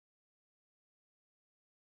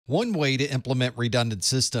One way to implement redundant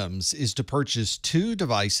systems is to purchase two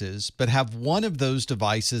devices, but have one of those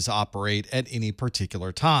devices operate at any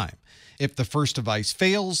particular time. If the first device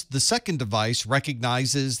fails, the second device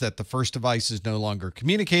recognizes that the first device is no longer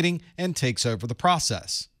communicating and takes over the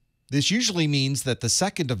process. This usually means that the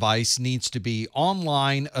second device needs to be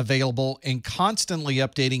online, available, and constantly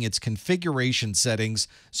updating its configuration settings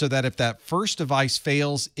so that if that first device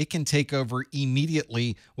fails, it can take over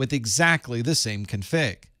immediately with exactly the same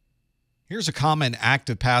config. Here's a common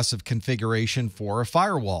active-passive configuration for a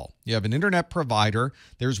firewall. You have an internet provider.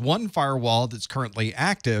 There's one firewall that's currently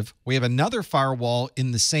active. We have another firewall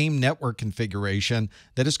in the same network configuration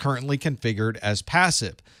that is currently configured as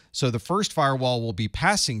passive. So the first firewall will be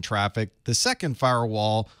passing traffic. The second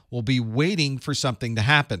firewall will be waiting for something to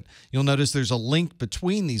happen. You'll notice there's a link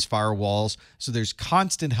between these firewalls. So there's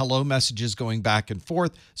constant hello messages going back and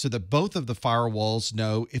forth so that both of the firewalls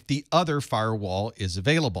know if the other firewall is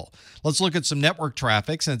available. Let's look at some network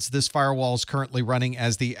traffic. Since this firewall is currently running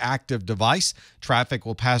as the active device, traffic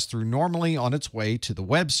will pass through normally on its way to the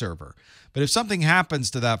web server. But if something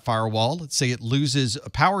happens to that firewall, let's say it loses a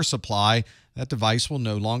power supply, that device will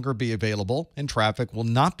no longer be available and traffic will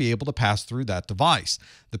not be able to pass through that device.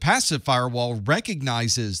 The passive firewall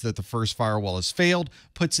recognizes that the first firewall has failed,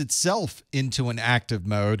 puts itself into an active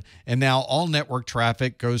mode, and now all network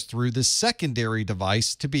traffic goes through the secondary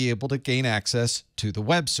device to be able to gain access to the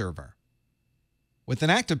web server. With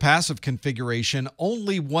an active-passive configuration,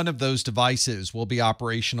 only one of those devices will be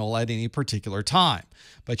operational at any particular time.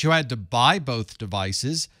 But you had to buy both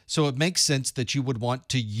devices, so it makes sense that you would want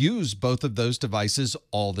to use both of those devices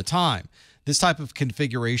all the time. This type of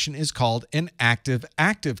configuration is called an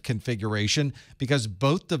active-active configuration because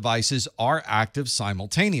both devices are active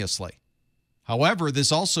simultaneously. However,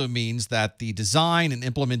 this also means that the design and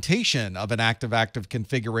implementation of an active-active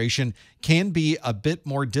configuration can be a bit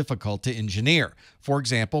more difficult to engineer. For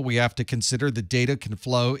example, we have to consider the data can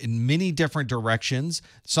flow in many different directions.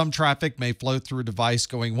 Some traffic may flow through a device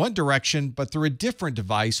going one direction, but through a different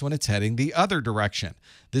device when it's heading the other direction.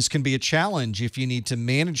 This can be a challenge if you need to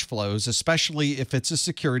manage flows, especially if it's a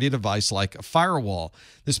security device like a firewall.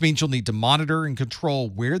 This means you'll need to monitor and control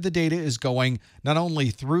where the data is going, not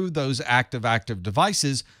only through those active-active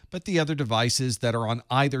devices, but the other devices that are on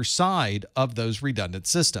either side of those redundant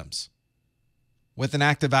systems. With an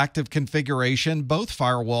active-active configuration, both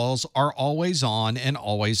firewalls are always on and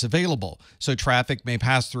always available. So traffic may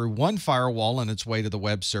pass through one firewall on its way to the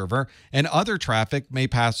web server, and other traffic may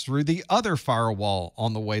pass through the other firewall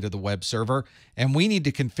on the way to the web server. And we need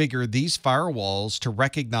to configure these firewalls to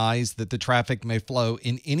recognize that the traffic may flow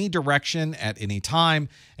in any direction at any time,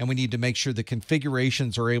 and we need to make sure the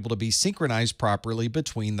configurations are able to be synchronized properly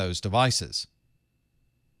between those devices.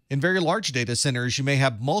 In very large data centers, you may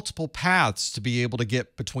have multiple paths to be able to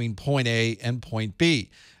get between point A and point B.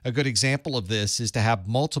 A good example of this is to have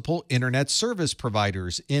multiple internet service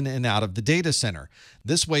providers in and out of the data center.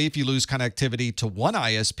 This way, if you lose connectivity to one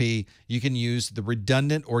ISP, you can use the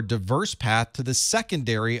redundant or diverse path to the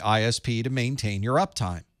secondary ISP to maintain your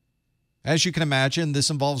uptime. As you can imagine,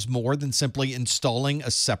 this involves more than simply installing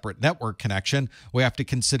a separate network connection. We have to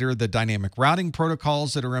consider the dynamic routing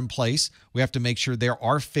protocols that are in place. We have to make sure there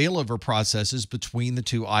are failover processes between the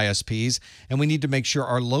two ISPs, and we need to make sure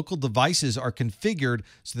our local devices are configured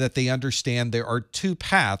so that they understand there are two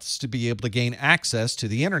paths to be able to gain access to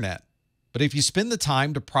the internet. But if you spend the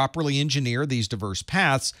time to properly engineer these diverse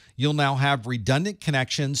paths, you'll now have redundant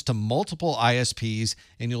connections to multiple ISPs,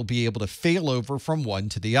 and you'll be able to fail over from one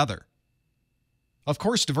to the other. Of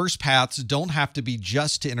course, diverse paths don't have to be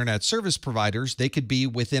just to internet service providers. They could be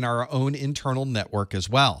within our own internal network as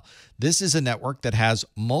well. This is a network that has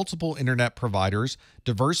multiple internet providers,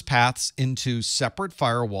 diverse paths into separate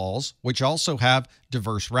firewalls, which also have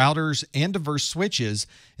diverse routers and diverse switches.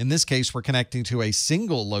 In this case, we're connecting to a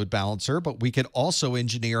single load balancer, but we could also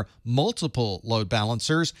engineer multiple load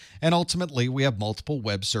balancers, and ultimately we have multiple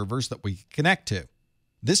web servers that we connect to.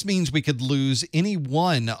 This means we could lose any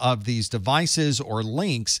one of these devices or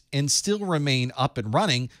links and still remain up and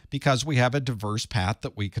running because we have a diverse path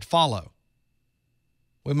that we could follow.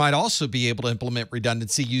 We might also be able to implement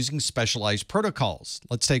redundancy using specialized protocols.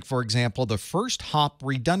 Let's take, for example, the first hop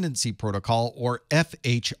redundancy protocol, or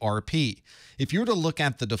FHRP. If you were to look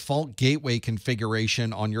at the default gateway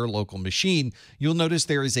configuration on your local machine, you'll notice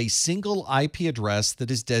there is a single IP address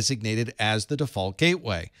that is designated as the default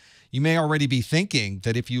gateway. You may already be thinking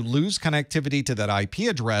that if you lose connectivity to that IP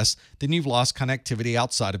address, then you've lost connectivity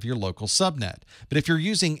outside of your local subnet. But if you're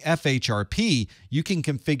using FHRP, you can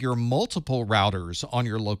configure multiple routers on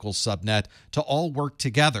your local subnet to all work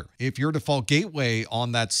together. If your default gateway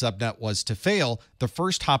on that subnet was to fail, the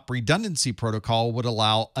first hop redundancy protocol would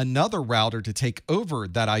allow another router to take over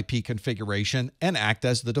that IP configuration and act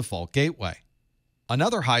as the default gateway.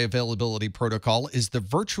 Another high availability protocol is the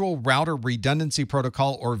Virtual Router Redundancy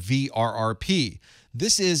Protocol, or VRRP.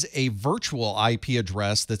 This is a virtual IP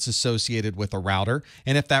address that's associated with a router,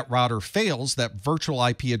 and if that router fails, that virtual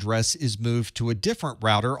IP address is moved to a different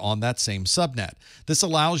router on that same subnet. This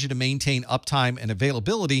allows you to maintain uptime and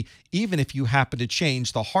availability even if you happen to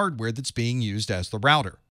change the hardware that's being used as the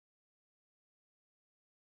router.